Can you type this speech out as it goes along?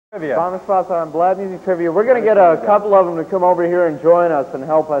Bonus spots on Blab Music Trivia. We're going to get a couple of them to come over here and join us and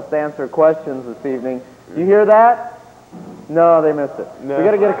help us answer questions this evening. You hear that? No, they missed it. No. We're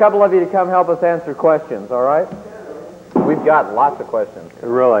going to get a couple of you to come help us answer questions, all right? We've got lots of questions.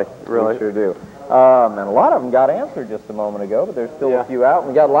 Really? We sure do. And a lot of them got answered just a moment ago, but there's still a few out.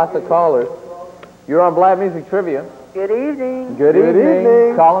 We got lots of callers. You're on Blab Music Trivia. Good evening. Good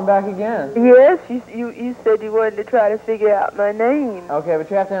evening. Calling back again. Yes, you said you wanted to try to figure out my name. Okay,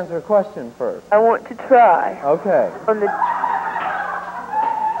 but you have to answer a question first. I want to try. Okay. On the...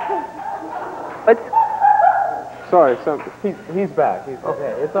 What's... Sorry, he's back.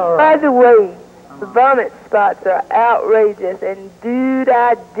 Okay, it's all right. By the way, the vomit spots are outrageous, and dude,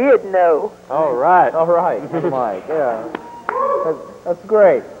 I did know. All right, Mike. Yeah, that's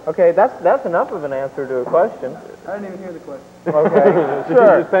great. Okay, that's enough of an answer to a question. I didn't even hear the question. Okay, sure. She's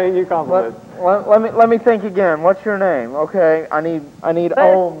just paying you compliments. Let me think again. What's your name? Okay, I need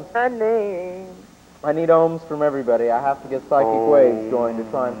ohms. My name. I need ohms from everybody. I have to get psychic waves going to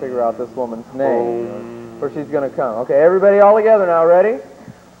try and figure out this woman's name, where she's going to come. Okay, everybody, all together now. Ready?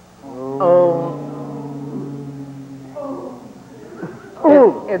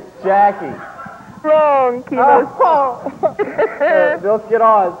 It's Jackie. Wrong, Kino. Let's get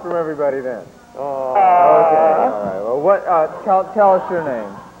odds from everybody then. Okay, all right. Well, what? Tell us your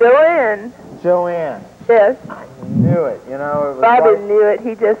name. Joanne. Joanne. Yes. I knew it. You know, it was. Bobby knew it.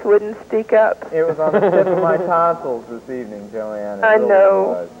 He just wouldn't speak up. It was on the tip of my tonsils this evening, Joanne. I know.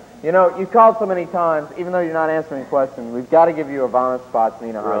 Was. You know, you've called so many times, even though you're not answering questions, we've got to give you a bonus spot,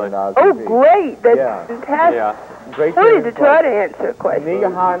 Nina Haagen-Dazs. Oh, great. That's fantastic. Yeah. Great. I wanted to try to answer a question. Nina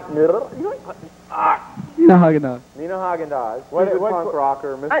Haagen-Dazs. Nina Haagen-Dazs. What punk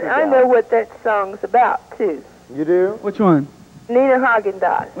rocker, Mr. I know what that song's about, too. You do? Which one? Nina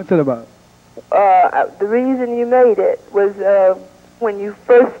Haagen-Dazs. What's it about? The reason you made it was when you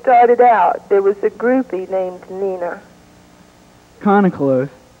first started out, there was a groupie named Nina. Kind of close.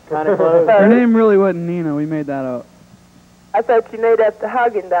 Kind of close. Her name really wasn't Nina. We made that up. I thought you made up the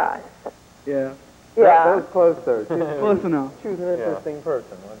Haagen-Dazs. Yeah. Yeah. That was close, though. Close enough. She was an interesting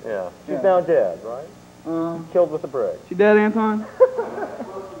person, wasn't she? Yeah. She's now dead, right? Killed with a brick. She dead, Anton?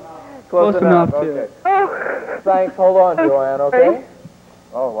 Close enough, too. okay. Oh. Thanks. Hold on, Joanne, okay?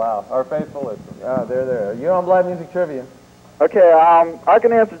 Oh, wow. Our faithful listener. They're there. You're on Blab Music Trivia. Okay, I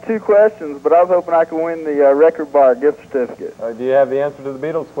can answer 2 questions, but I was hoping I could win the record bar gift certificate. Do you have the answer to the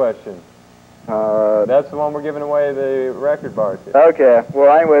Beatles question? That's the one we're giving away the record bar to. Okay,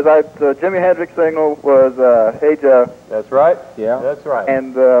 well, anyways, the Jimi Hendrix signal was Hey Joe. That's right? Yeah. That's right.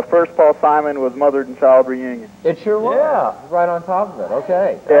 And the first Paul Simon was Mother and Child Reunion. It sure was. Yeah. Right on top of it.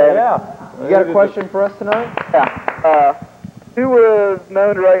 Okay. Yeah. You got a question for us tonight? Yeah. Who was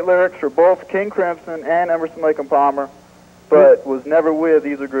known to write lyrics for both King Crimson and Emerson, Lake and Palmer, but was never with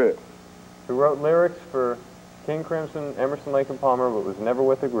either group? Who wrote lyrics for King Crimson, Emerson, Lake and Palmer, but was never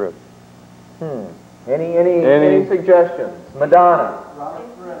with the group? Any suggestions? Madonna.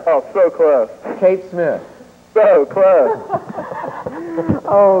 Oh, so close. Kate Smith. So close.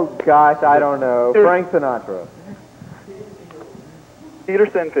 Oh, gosh, I don't know. Frank Sinatra. Peter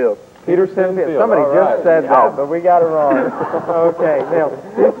Sinfield. Peter Sinfield. Somebody All just right. said that, but we got it wrong. Okay, now,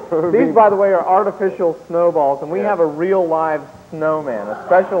 these, by the way, are artificial snowballs, and we have a real live snowman, a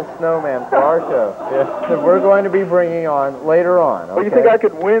special snowman for our show that we're going to be bringing on later on. Okay? Well, you think I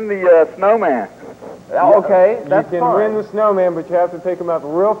could win the snowman? Okay, that's You can fine. win the snowman, but you have to pick him up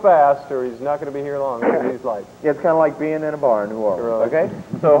real fast, or he's not going to be here long. He's like... Yeah, it's kind of like being in a bar in New Orleans, Really? okay?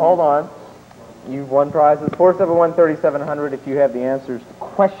 So hold on. You've won prizes, 471-3700 if you have the answers to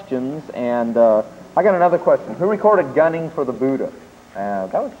questions. And I got another question. Who recorded Gunning for the Buddha?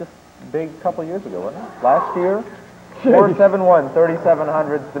 That was just a big couple years ago, wasn't it? Last year?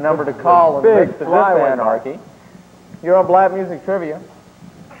 471-3700 is the number to call in the midst of this anarchy. You're on Blab Music Trivia.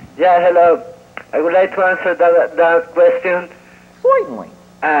 Yeah, hello. I would like to answer that question. Certainly.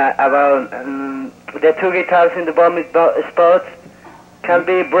 About the 2 guitars in the vomit spots can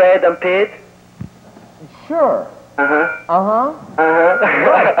be Brad and Pete. Sure. Uh-huh.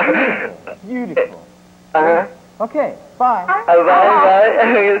 Beautiful. Uh-huh. Okay, bye.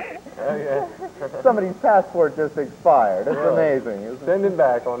 Bye. Somebody's passport just expired. It's amazing, isn't it? Send him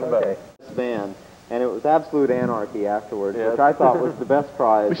back on the boat. Band, and it was absolute anarchy afterwards, which I thought was the best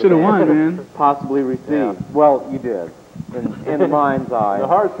prize We should have won, man. possibly received. Well, you did, in the mind's eye. The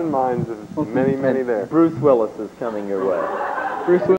hearts and minds of many, many there. Bruce Willis is coming your way. Bruce